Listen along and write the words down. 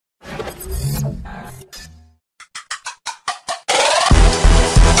What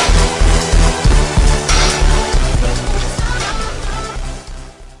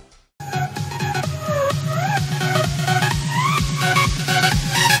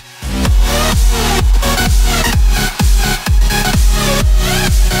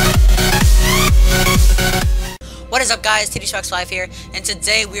is up, guys? TDSharks5 here, and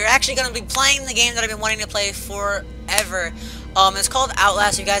today we are actually going to be playing the game that I've been wanting to play forever. It's called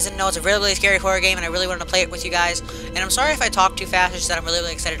Outlast. You guys didn't know, it's a really scary horror game, and I really wanted to play it with you guys. And I'm sorry if I talk too fast, it's just that I'm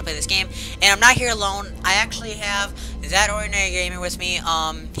really excited to play this game. And I'm not here alone. I actually have that ordinary gamer with me.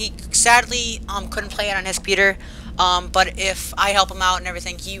 He sadly couldn't play it on his computer, but if I help him out and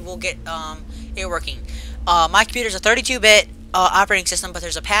everything, he will get it working. My computer's a 32-bit operating system, but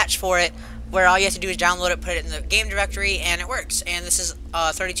there's a patch for it, where all you have to do is download it, put it in the game directory, and it works. And this is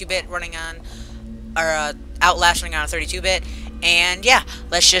 32-bit running on, or Outlast running on a 32-bit. And yeah,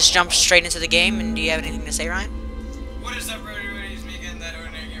 let's just jump straight into the game. And do you have anything to say, Ryan? What is up, everybody? It's me again, that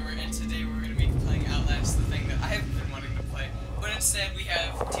ordinary gamer, and today we're going to be playing Outlast, the thing that I have been wanting to play. But instead, we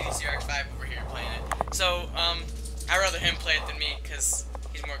have TDSharks5 over here playing it. So, I'd rather him play it than me, because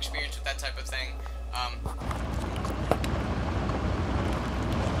he's more experienced with that type of thing.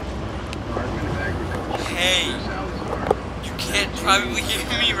 Hey, you can't probably hear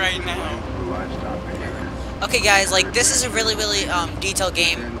me right now. Okay, guys, like, this is a really detailed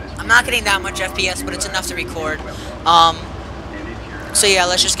game. I'm not getting that much FPS, but it's enough to record. So yeah,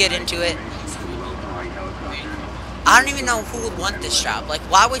 let's just get into it. I don't even know who would want this job. Like,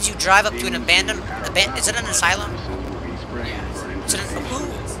 why would you drive up to an abandoned is it an asylum? Is it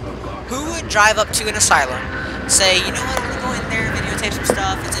who would drive up to an asylum, say, you know what, I'm gonna go in there and videotape some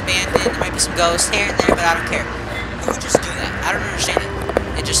stuff, it's abandoned, there might be some ghosts here and there, but I don't care. Who would just do that? I don't understand it.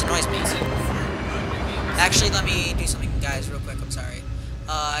 It just annoys me. Actually, let me do something, guys, real quick. I'm sorry.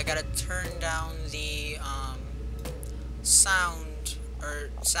 I gotta turn down the sound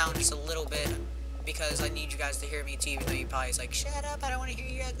just a little bit, because I need you guys to hear me too, even though you probably is like, shut up, I don't want to hear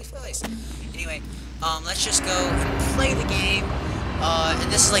your ugly voice. Anyway, let's just go and play the game.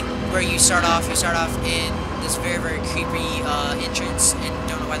 And this is like where you start off. You start off in this very creepy entrance, and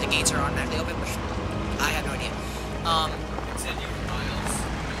don't know why the gates are automatically open, which I have no idea. It said you were Miles.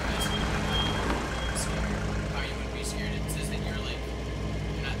 So how you wouldn't be scared? It says that you're like,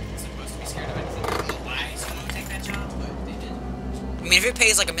 you're not supposed to be scared of anything. I don't know why someone would take that job, but they did. I mean, if it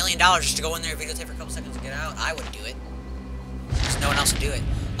pays like $1 million just to go in there, videotape for a couple seconds and get out, I would do it. Because no one else would do it.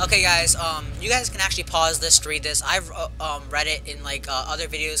 Okay, guys, you guys can actually pause this to read this. I've read it in like other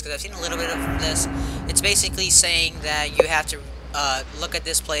videos, because I've seen a little bit of this. It's basically saying that you have to look at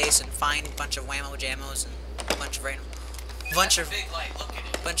this place and find a bunch of whammo jammos and a bunch of random, big light. Look at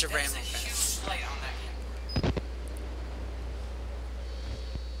it. Bunch of random. There's a huge light on that camera.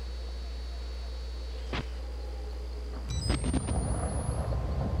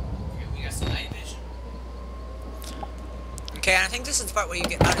 Okay, we got some night vision. Okay, and I think this is the part where you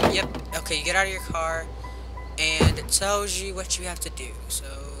get out of, okay, you get out of your car, and it tells you what you have to do, so...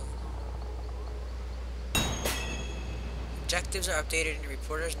 Objectives are updated in your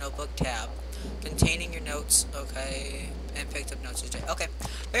reporter's notebook tab, containing your notes, okay, and picked up notes each day. Okay,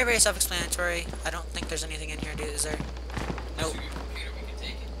 very self-explanatory. I don't think there's anything in here, dude, is there? Nope. Computer, we can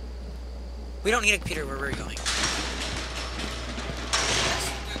take it. We don't need a computer where we're going. That's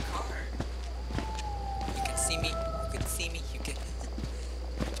a good car. You can see me, you can...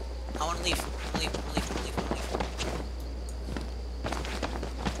 I want to leave. Leave.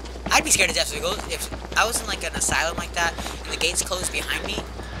 I'd be scared to death if I was in like an asylum like that and the gates closed behind me.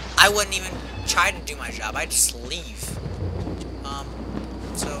 I wouldn't even try to do my job. I'd just leave.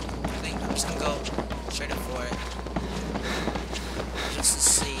 So I think I'm just gonna go straight up for it, just to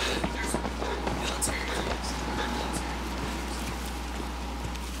see. There's military troops.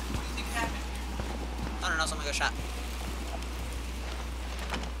 What do you think happened here? I don't know. Someone got shot.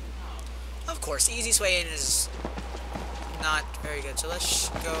 Of course, the easiest way in is not very good. So let's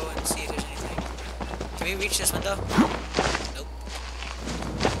go and see if there's anything. Can we reach this window? Nope.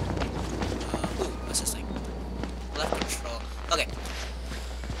 Ooh, what's this thing? Left control. Okay.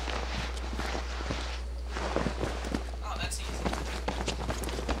 Oh, that's easy.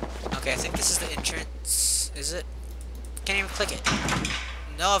 Okay, I think this is the entrance. Is it? Can't even click it.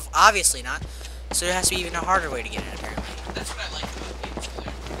 No, obviously not. So there has to be even a harder way to get in, apparently. That's what I like about games.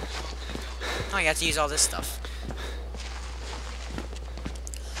 Oh, you have to use all this stuff.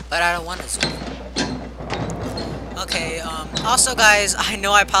 But I don't want to zoom. Okay, also guys, I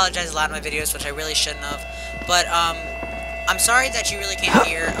know I apologize a lot in my videos, which I really shouldn't have, but, I'm sorry that you really can't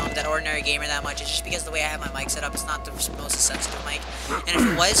hear that ordinary gamer that much. It's just because the way I have my mic set up, it's not the most sensitive mic. And if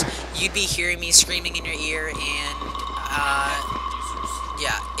it was, you'd be hearing me screaming in your ear, and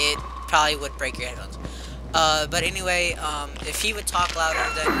yeah, it probably would break your headphones. But anyway, if he would talk louder,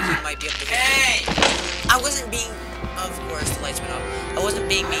 then he might be able to hear me. Hey! I wasn't being, of course, the lights went off. I wasn't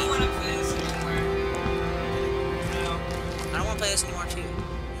being I mean. don't want to play this anymore. No. I don't want to play this anymore too,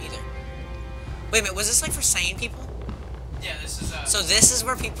 either. Wait a minute, was this like for sane people? Yeah, this is So this is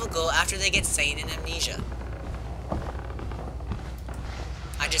where people go after they get sane and amnesia.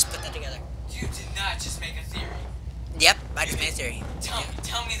 I just put that together. You did not just make a theory. Yep, I just made a theory.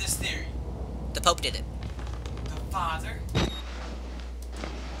 Tell me this theory. The Pope did it. The father?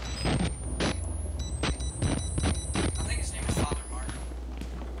 I think his name is Father Martin.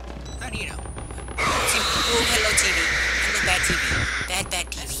 How do you know? Oh, hello TV. Hello bad TV. Bad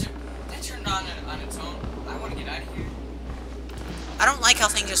TV. That turned on its own. I want to get out of here. I don't like how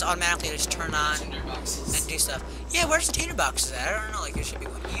things just automatically just turn on Tinder boxes. and do stuff. Yeah, where's the tater boxes at? I don't know, like there should be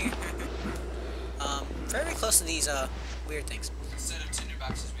one here. Very close to these weird things. Instead of Tinder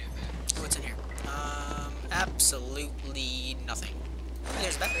boxes, we have batteries. What's in here? Absolutely nothing. Oh,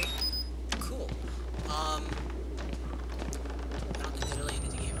 there's a battery. Cool. I don't think there's really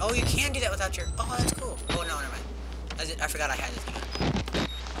anything here. Oh, you can do that without your... Oh, that's cool. Oh, no, never mind. I forgot I had this thing on.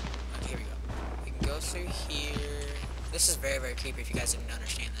 Okay, here we go. We can go through here. This is very, very creepy if you guys didn't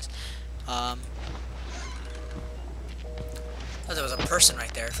understand this. I thought there was a person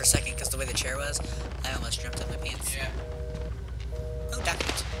right there for a second because the way the chair was. I almost jumped up my pants. Yeah. Oh,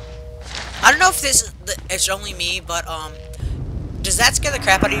 documents. I don't know if it's only me, but does that scare the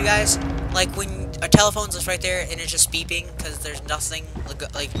crap out of you guys? Like when a telephone's just right there and it's just beeping because there's nothing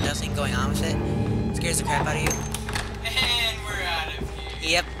like nothing going on with it. It scares the crap out of you. And we're out of here.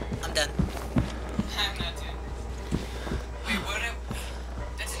 Yep, I'm done. I'm not done. Wait, what?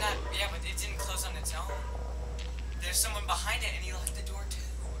 That did not. Yeah, but it didn't close on its own. There's someone behind it, and he locked the door too.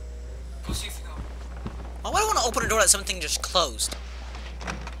 Go see if you go. Why would I want to open a door that something just closed?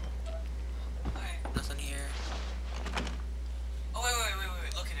 Alright. Nothing here. Oh wait!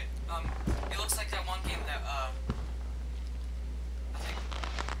 Look at it. It looks like that one game that I think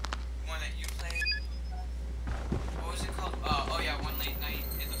one that you played. What was it called? Oh yeah, One Late Night.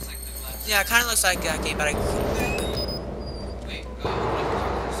 It looks like the glass. Yeah, it kind of looks like that game, but Wait. Open up the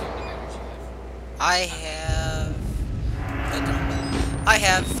door. See what the batteries you have. I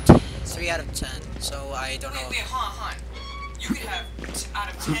have 3 out of 10, so I don't know. Wait, hold on. You could have out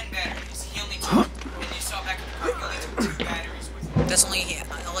of 10 batteries. He only took, and you saw back in the car, he only took 2 batteries with him. That's only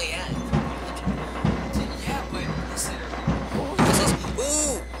all he had. Yeah, but listen. What's this?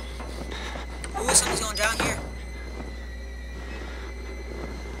 Ooh! Ooh, something's going down here.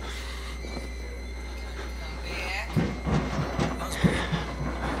 Come back. That was weird.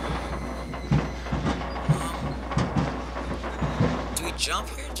 Do we jump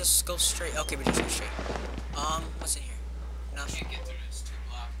here? Just go straight. Okay, we just go straight. What's in here? Nothing. Can't get through, it's too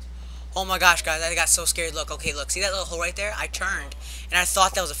blocked. Oh my gosh, guys, I got so scared. Look, okay, look. See that little hole right there? I turned, and I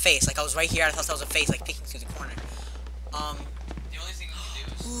thought that was a face. Like, I was right here, I thought that was a face, like, peeking through the corner. The only thing you can do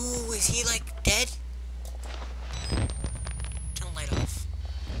is... Ooh, is he, like, dead? Turn the light off.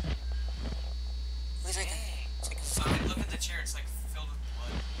 He's like, Dang. it's like a So, I mean, look at the chair, it's like filled with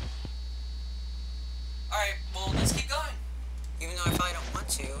blood. Alright, well, let's keep going. Even though I probably don't want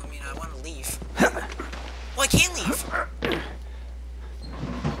to. I mean, I want to leave. Well, I can't leave. We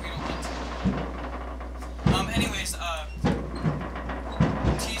don't want to. Anyways,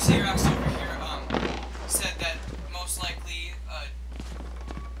 T-Xerox over here, said that most likely,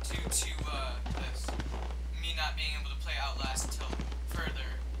 due to, this, me not being able to play Outlast until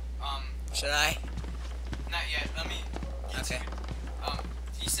further, Should I? not yet, let me Okay. continue.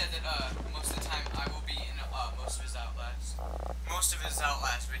 He said that, most of the time I will be in, most of his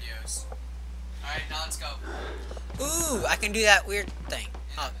Outlast videos. Alright, now let's go. Ooh, I can do that weird thing.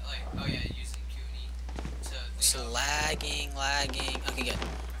 Oh, Oh yeah, using Q&E to... it's lagging. Okay, good.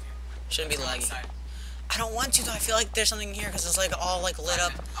 Shouldn't be lagging. I don't want to though. I feel like there's something here because it's like all like lit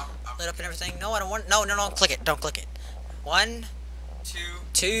up and everything. No, I don't want. No, click it. Don't click it. 1,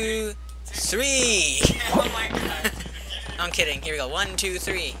 2, 3. Oh my god. No, I'm kidding. Here we go. 1, 2,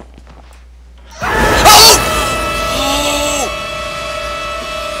 3. Oh!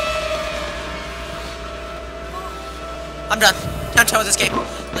 I'm done. I'm done with this game.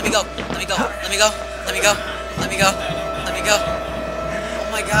 Let me go. Oh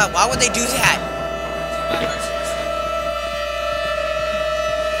my god, why would they do that?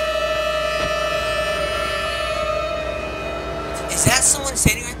 Is that someone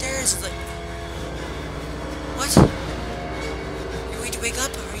standing right there? Is it like... What?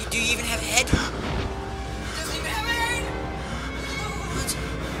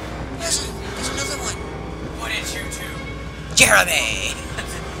 Jeremy!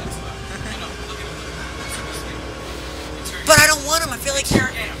 But I don't want him. I feel like you're...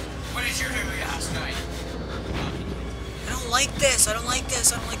 What did you do last night? I don't like this. I don't like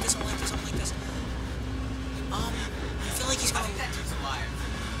this. I don't like this. I don't like this. I don't like this. I feel like he's going... I think that dude's alive.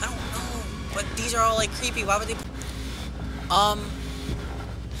 I don't know. But these are all like creepy. Why would they... Oh,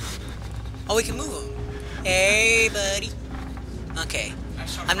 we can move him. Hey, buddy. Okay.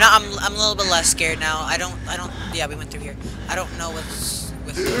 I'm a little bit less scared now. I don't, yeah, we went through here. I don't know what's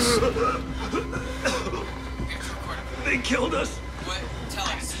with this. They killed us. What? Tell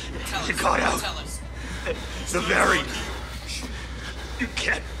us. Tell us. You got out. Tell us. The very. You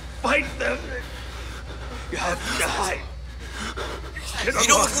can't fight them. You have to hide. Get You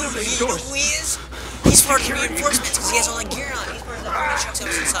know across the main who doors. he is? He's part of the reinforcements because he has all that gear on. He's part of the army trucks that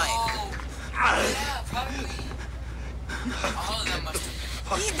was inside. Yeah, probably. All of them must have been.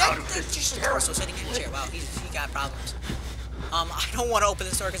 That's just a torso sitting in a chair. Wow, he got problems. I don't want to open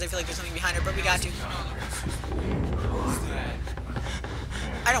this door because I feel like there's something behind it, but we got to.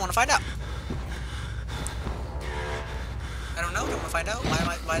 I don't want to find out. I don't know. Don't want to find out.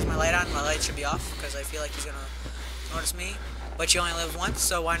 Why is my light on? My light should be off because I feel like he's gonna notice me. But you only live once,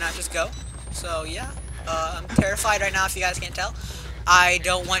 so why not just go? So yeah, I'm terrified right now. If you guys can't tell, I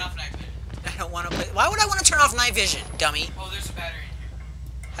don't want to play. Why would I want to turn off night vision, dummy? Oh, there's a battery in here.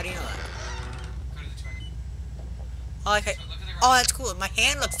 How do you know that? Go to the toilet. Oh, okay. So look at the Oh, that's cool. My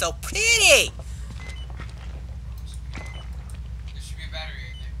hand looks so pretty. There should be a battery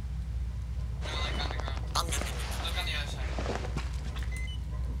right there. No, like on the ground. Look on the other side.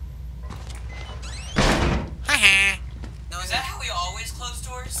 Haha. No, Is that how we always close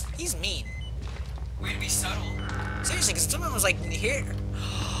doors? he's mean. Way to be subtle. Seriously, because someone was like here.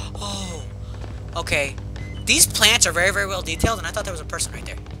 Oh. Okay. These plants are very, very well detailed, and I thought there was a person right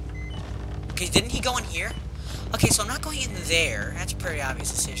there. Okay, didn't he go in here? Okay, so I'm not going in there. That's a pretty obvious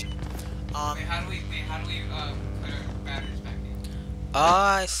decision. Wait, how do we put our batteries back in?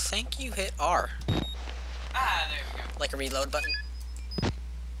 I think you hit R. Ah, there we go. Like a reload button.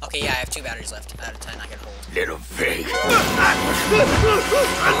 Okay, yeah, I have 2 batteries left out of 10 I can hold. Little pig. What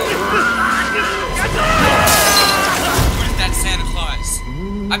if that's Santa Claus?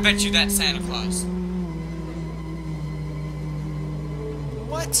 I bet you that's Santa Claus.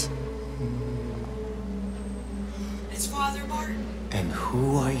 What? It's Father Martin. And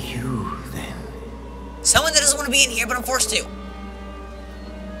who are you then? Someone that doesn't want to be in here, but I'm forced to.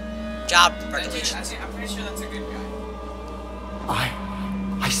 Job regulations. I'm pretty sure that's a good guy.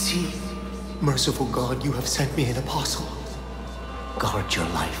 I see. Merciful God, you have sent me an apostle. Guard your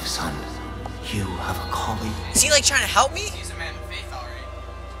life, son. You have a calling. Is he like trying to help me? He's a man of faith already.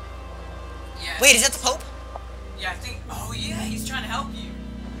 Yeah. Wait, is that the Pope? Yeah, I think. Oh yeah, he's trying to help you.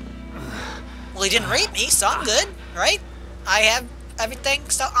 Well, he didn't rape me, so I'm good, right? I have everything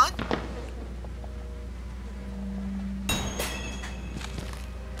still on.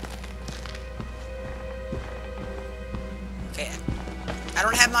 Okay. I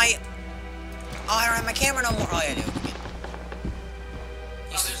don't have my... Oh, I don't have my camera no more. Oh, yeah, I do. Okay.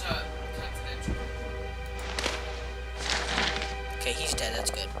 Oh, there's a confidential. Okay, he's dead.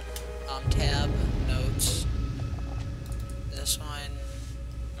 That's good. Tab, notes. This one.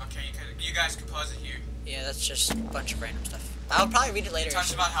 Okay, you guys can pause it here. Yeah, that's just a bunch of random stuff. I'll probably read it later. It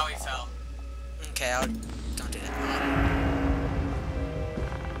talks about how he fell. Okay, don't do that.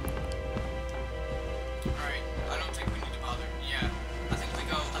 Alright, I don't think we need to bother. Yeah, I think we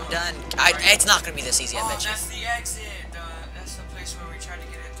go. I'm done. It's not gonna be this easy, I bet you. That's the exit. That's the place where we tried to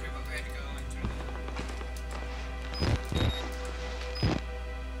get in through, but we had to go in through.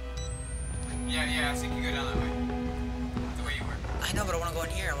 Yeah, I think you go down that way. The way you were. I know, but I want to go in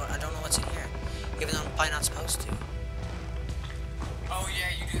here. I don't know what's in here. Even though I'm probably not supposed to. Oh yeah,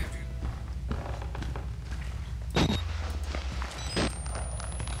 you do have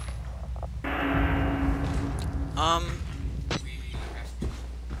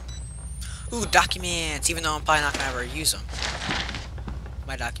to. Ooh, documents. Even though I'm probably not gonna ever use them.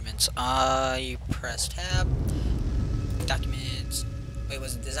 My documents. You press tab. Documents. Wait,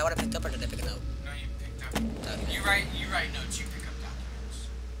 is that what I picked up, or did I pick a note? No, you picked up. Document. You write notes. You pick up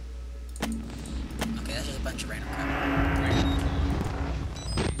documents. Okay, that's just a bunch of random crap. Right.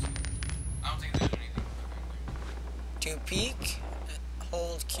 I don't think there's anything. To peek,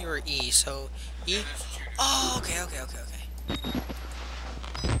 hold Q or E. So E. Yeah, that's what you're doing. Oh, okay.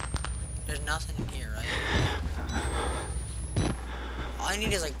 There's nothing in here, right? All I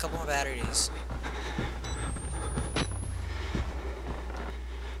need is like a couple more batteries.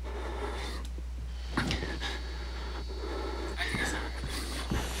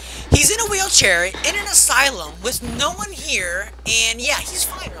 He's in a wheelchair in an asylum with no one here, and yeah, he's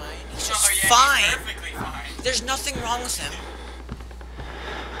fine, Ryan. He's just Oh, yeah, fine. He's perfectly fine. There's nothing wrong with him.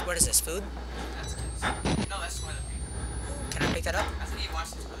 What is this, food? No, that's toilet paper. Can I pick that up? I thought you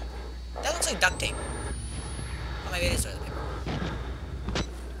watched the toilet paper. That looks like duct tape. Oh, maybe it is toilet paper.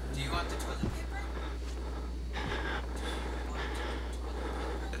 Do you want the toilet paper?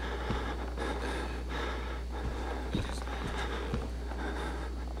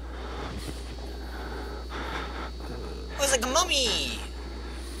 Oh, it's like a mummy!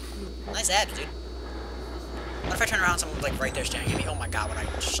 Nice abs, dude. What if I turn around and someone's like right there staring at me? Oh my god, would I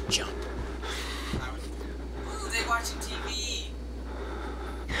just jump? Ooh, they watching TV.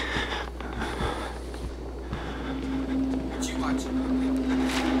 What you watching?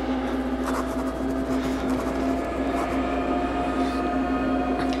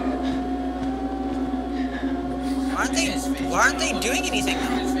 Why aren't they doing anything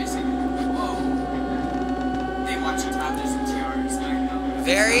though? It's facing. Whoa. They watching toddlers and tiaras. I know.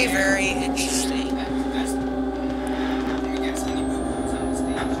 Very, very interesting. That's. Let me guess. Any boo-boos on the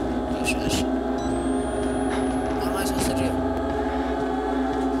stage? Oh, shush. What am I supposed to do?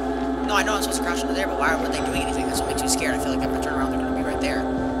 No, I know I'm supposed to crouch under there, but why aren't they doing anything? That's what makes me scared. I feel like if I turn around, they're gonna be right there.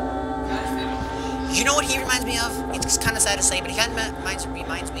 Guys, they don't. You know what he reminds me of? It's kind of sad to say, but he kind of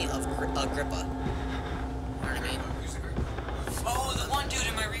reminds me of Agrippa. You know what I mean? Who's the group? Oh, the one dude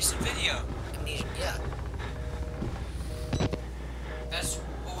in my recent video. Amnesia, yeah. That's.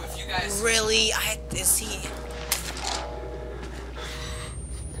 Oh, if you guys. Really? Is he?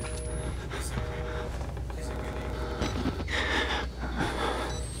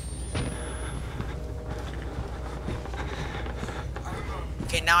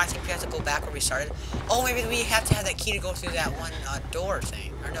 Okay, now I think we have to go back where we started. Oh, maybe we have to have that key to go through that one door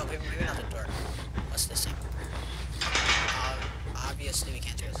thing. Or no, maybe not the door. What's this thing? Obviously we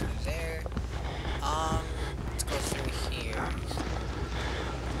can't go through there. Let's go through here.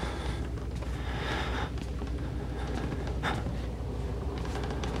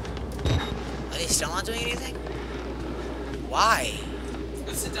 Are they still not doing anything? Why?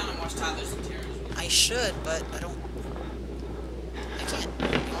 Let's sit down and watch toddlers and tiaras. I should, but I don't. I can't. You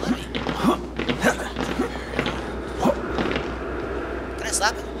won't let me. Can I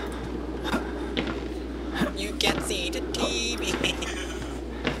slap him? You can't see the TV.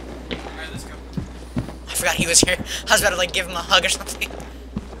 Alright, let's go. I forgot he was here. I was about to like give him a hug or something.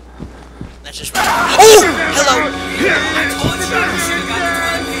 That's just. Oh! Hello! I told you you should have got the toilet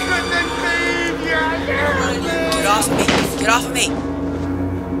paper. Get off of me! Get off of me!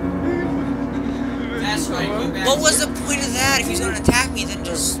 That's right, go back. What was the point of that? If he's gonna attack me, then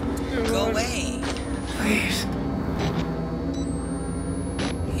just go away. Please.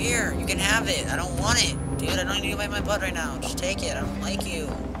 Here, you can have it. I don't want it. Dude, I don't need to wipe my butt right now. Just take it. I don't like you.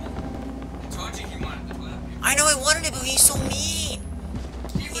 I told you he wanted the toilet paper. I know I wanted it, but he's so mean.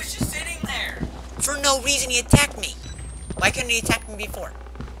 He was just sitting there. For no reason, he attacked me. Why couldn't he attack me before?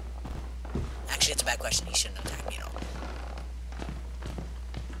 Actually, it's a bad question. He shouldn't have attacked me at all.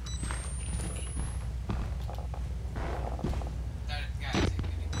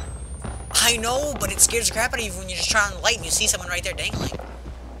 I know, but it scares the crap out of you when you just turn on the light and you see someone right there dangling.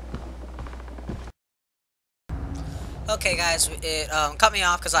 Okay, guys, it cut me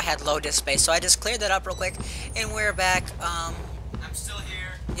off because I had low disk space, so I just cleared that up real quick, and we're back. I'm still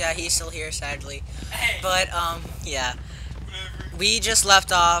here. Yeah, he's still here, sadly. Hey. But yeah, Whatever. we just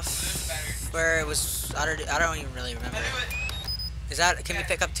left off This battery. where it was. I don't even really remember. I do it. Is that? Can we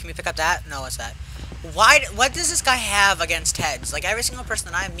pick up? Can we pick up that? No, what's that? Why? What does this guy have against heads? Like every single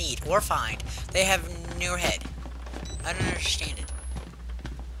person that I meet or find, they have no head. I don't understand it.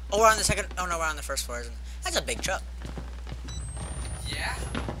 Oh, we're on the second. Oh no, we're on the first floor. Isn't it? That's a big truck. Yeah.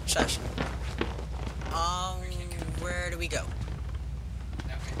 Shush. Where do we go?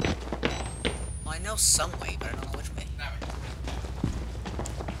 That way. Well, I know some way, but I don't know which way. That way.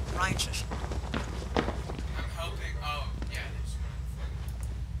 Ryan, shush. I'm hoping. Oh, yeah, there's one.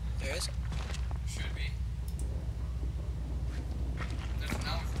 There is. Should be. There's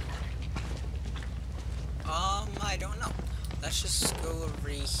no one recording. I don't know. Let's just go over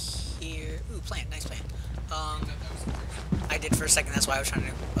here. Ooh, plant. Nice plant. That was the first. I did for a second. That's why I was trying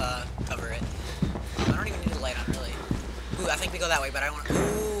to cover it. I don't even need a light on, really. Ooh, I think we go that way, but I don't want.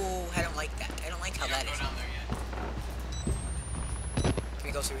 Ooh, I don't like that. I don't like how that Go is. down there yet. Can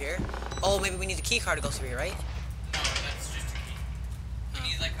we go through here? Oh, maybe we need the key card to go through here, right? No, that's just a key. You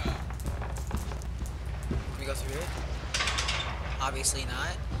need like a. Can we go through here? Obviously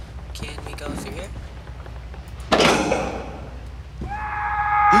not. Can we go through here?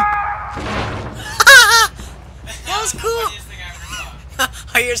 That was cool. Funniest thing I ever saw.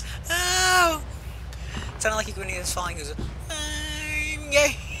 I hears, oh! It sounded like when he was falling, he was, I'm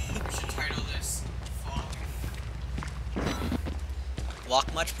gay. We should title this Falling.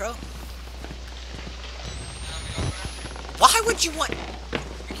 Walk much, bro? No, we don't go down Why would you want... there.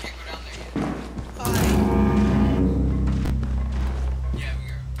 We can't go down there yet. Why? Yeah,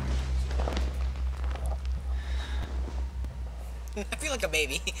 we are. I feel like a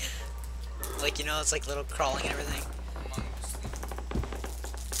baby. Like, you know, it's like little crawling and everything. Among us.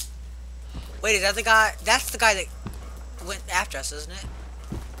 Wait, is that the guy? That's the guy that went after us, isn't it?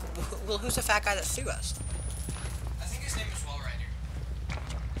 Well, who's the fat guy that threw us? I think his name is Wallrider.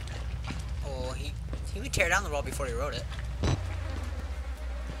 Oh, he would tear down the wall before he wrote it.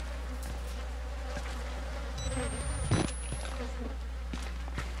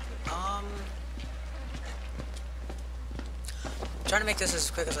 Trying to make this as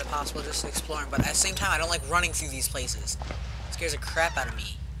quick as I possible, just exploring, but at the same time, I don't like running through these places. It scares the crap out of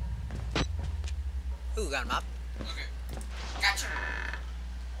me. Ooh, got him up. Okay. Gotcha.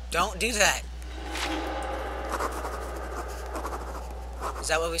 Don't do that. Is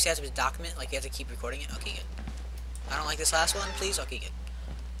that what we say has to be a document? Like, you have to keep recording it? Okay, good. I don't like this last one, please? Okay, good.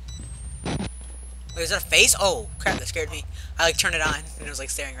 Wait, is that a face? Oh, crap, that scared me. I, like, turned it on, and it was, like,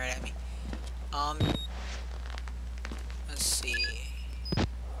 staring right at me. Let's see.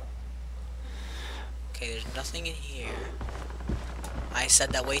 Okay, there's nothing in here. I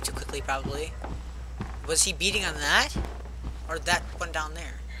said that way too quickly, probably. Was he beating on that? Or that one down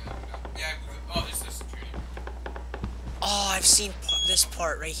there? Yeah, oh, this is security. Oh, I've seen this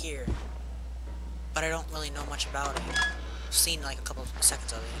part right here. But I don't really know much about it. I've seen like a couple of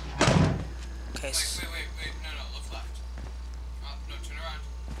seconds of it. Okay, Wait, no, look left. No, turn around.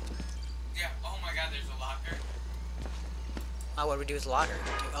 Yeah, oh my god, there's a locker. oh, what do we do with the locker?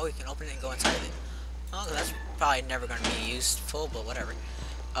 Oh, we can open it and go inside of it. Oh, that's probably never going to be useful, but whatever.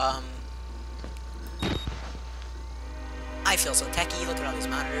 I feel so techy. Look at all these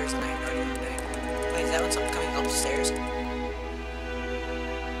monitors, and I have no idea what I'm doing. Wait, is that one something coming up the stairs?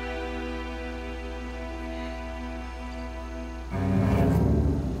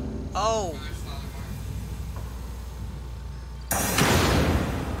 Oh!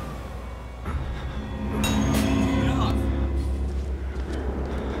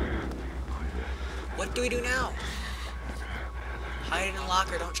 What do we do now? Hide in the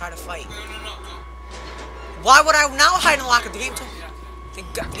locker, don't try to fight. No. Why would I now hide in the locker? The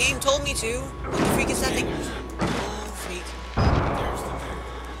game told me to. What the freak is that thing? Oh, freak.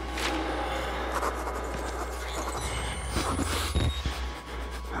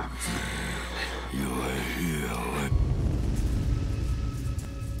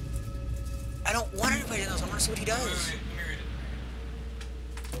 I don't want anybody to know, so I want to see what he does. Wait, let me read it.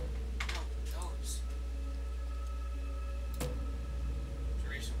 No, those. It's a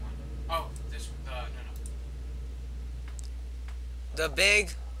recent one. Oh, this one. No. The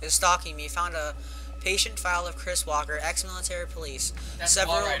Big is stalking me. Found a patient file of Chris Walker, ex-military police. That's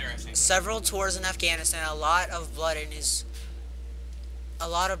Wallrider, I think. Several tours in Afghanistan. A lot of blood in this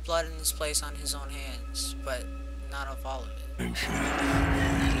place on his own hands, but not of all of it.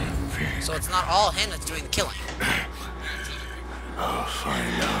 So it's not all him that's doing the killing. I'll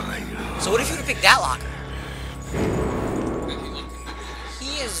find out later. So what if you would have picked that locker? Then he looked in the building.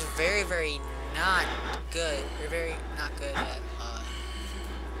 He is very, very not good. You're very not good at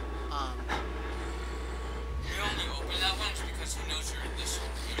We only open that one because he knows you're in this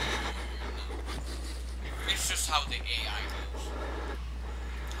one. It's just how the AI goes.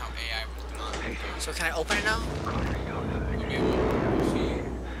 How AI was done. So can I open it now?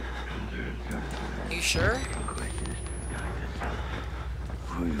 You sure?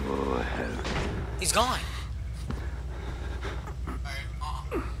 He's gone.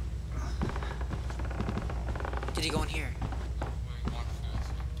 Did he go in here?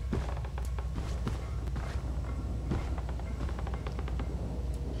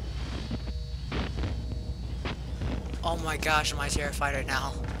 Oh my gosh, am I terrified right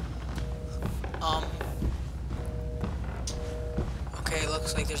now? Okay,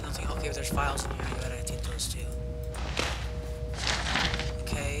 looks like there's nothing. Okay, but there's files in here. I gotta take those too.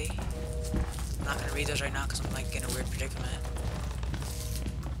 Okay. I'm not gonna read those right now because I'm like in a weird predicament.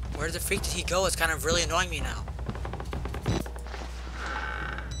 Where the freak did he go? It's kind of really annoying me now.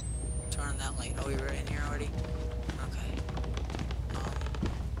 Turn on that light. Oh, we were in here already? Okay.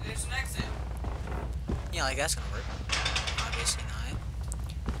 There's an exit. Yeah, like that's gonna work. Obviously not.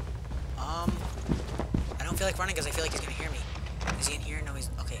 I don't feel like running because I feel like he's gonna hear me. Is he in here? No, he's...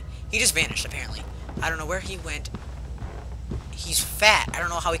 Okay. He just vanished, apparently. I don't know where he went. He's fat. I don't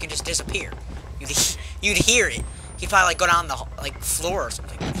know how he can just disappear. You'd hear it. he'd probably like go down the floor or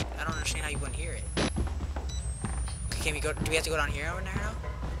something. I don't understand how you wouldn't hear it. Okay, can we go? Do we have to go down here over there now?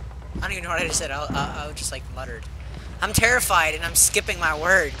 I don't even know what I just said. I just like muttered. I'm terrified and I'm skipping my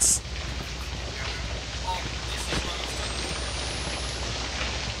words.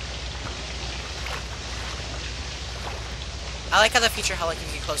 I like how the feature how like you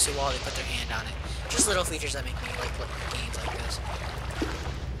get close to a wall, they put their hand on it. Just little features that make me like look at games like this.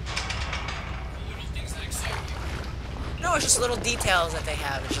 Little things that excite you. No, it's just little details that they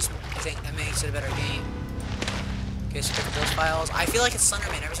have. It's just I think that makes it a better game. Okay, so pick up those files. I feel like it's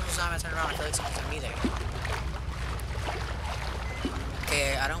Slenderman. Every single time I turn around, I feel like someone's gonna be there.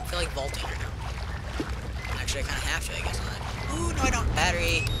 Okay, I don't feel like vaulting right now. Actually, I kind of have to, I guess. Ooh, no, I don't.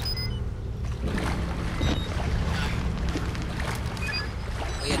 Battery.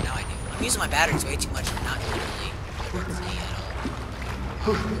 Oh yeah, now I do. I'm using my batteries way too much and not really work with me at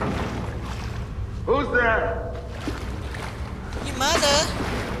all. Who's there? Your mother!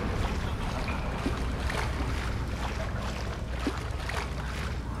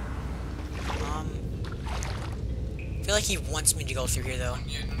 I feel like he wants me to go through here though.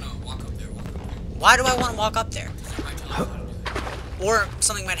 Yeah, no, walk up there, walk up there. Why do I want to walk up there? I might tell you how to do it. Or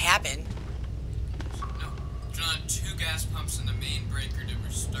something might happen. No. Turn on 2 gas pumps and the main breaker to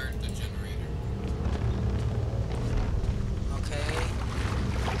restart the generator. Okay.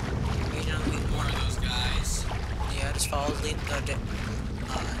 You know, More of those guys. yeah, just follow the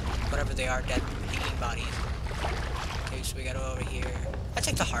whatever they are, dead hanging bodies. Okay, so we gotta go over here. I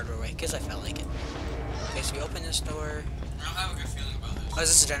take the hardware way, because I felt like it. Okay, so we open this door. I don't have a good feeling about this. Oh, is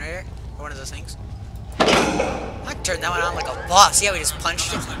this a generator? Or one of those things? I turned that one on like a boss. Yeah, we just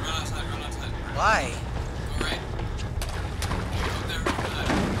punched it. Run outside, run outside. Why? Go right. Up there,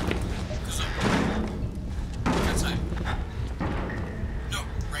 goes up. Look outside. No,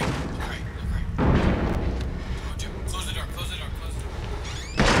 right, look right, look right. Oh, Jim, close the door, close the door, close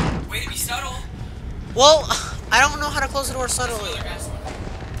the door. Way to be subtle. Well, I don't know how to close the door That's subtly. another gas one.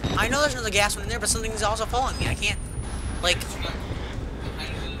 I know there's another gas one in there, but something's also following me. I can't, like,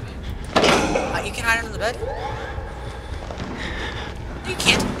 you can hide under the bed? You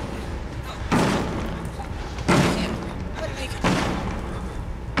can't. You can't. What do you mean?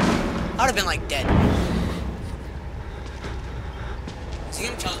 I would have been, like, dead. Is he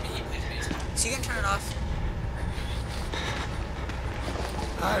gonna Tells me he plays baseball. Is he gonna turn it off?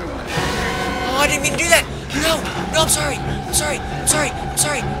 I don't want to. Oh, I didn't mean to do that! No! No, I'm sorry! I'm sorry! I'm sorry! I'm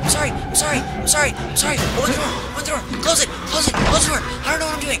sorry! I'm sorry! I'm sorry! I'm sorry! I'm sorry! Open the door! Open the door! Close it! Close it! Close the door! I don't know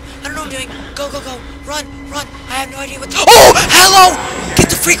what I'm doing! I don't know what I'm doing! Go, go, go! Run! Run! I have no idea what— Oh! Hello! Get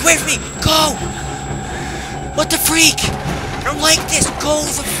the freak away from me! Go! What the freak? I don't like this! Go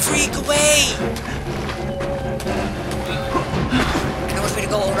the freak away! I know which way to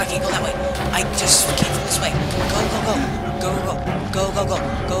go, or I can't go that way. I just came from this way. Go, go, go. Go, go, go, go, go, go,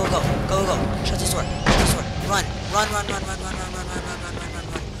 go, go, go, go. Shut this door. Shut this door. Run, run, run, run, run, run, run, run, run, run, run, run,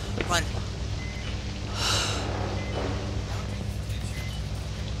 run, run.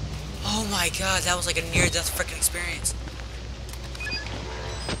 Oh my god, that was like a near-death freaking experience.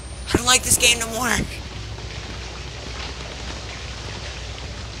 I don't like this game no more.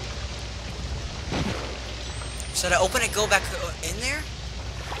 Should I open it, go back in there?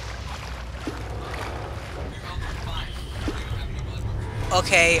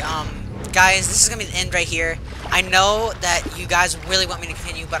 Okay, guys, this is gonna be the end right here. I know that you guys really want me to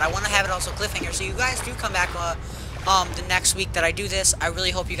continue, but I want to have it also cliffhanger, so you guys do come back, the next week that I do this. I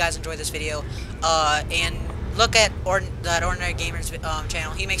really hope you guys enjoy this video, and look at that Ordinary Gamer's,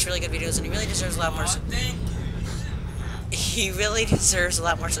 channel. He makes really good videos, and he really deserves a lot more. He really deserves a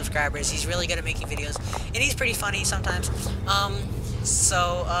lot more subscribers. He's really good at making videos, and he's pretty funny sometimes.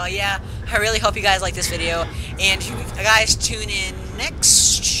 Yeah, I really hope you guys like this video, and you guys tune in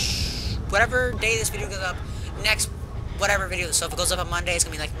next, whatever day this video goes up, next, whatever video. So if it goes up on Monday, it's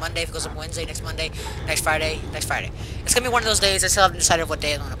gonna be like Monday. If it goes up Wednesday, next Monday. Next Friday, next Friday. It's gonna be one of those days. I still haven't decided what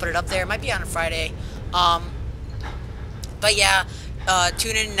day I'm gonna put it up there. It might be on a Friday. But yeah,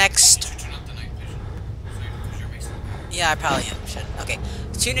 tune in next. Yeah, I probably am. Should. Okay.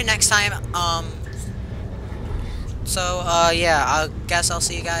 Tune in next time. Yeah, I guess I'll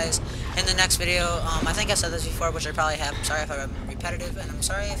see you guys in the next video. I think I said this before, which I probably have. I'm sorry if I'm repetitive, and I'm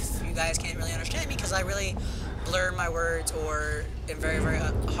sorry if you guys can't really understand me, because I really blur my words or am very, very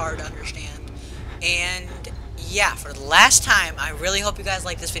hard to understand. And yeah, for the last time, I really hope you guys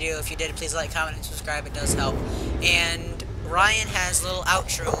like this video. If you did, please like, comment, and subscribe. It does help. And Ryan has a little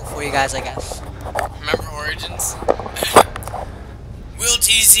outro for you guys, I guess. Remember Origins? Will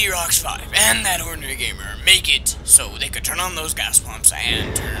Xerox 5 and that Ordinary Gamer make it so they could turn on those gas pumps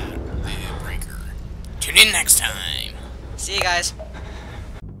and turn the breaker? Tune in next time. See you guys.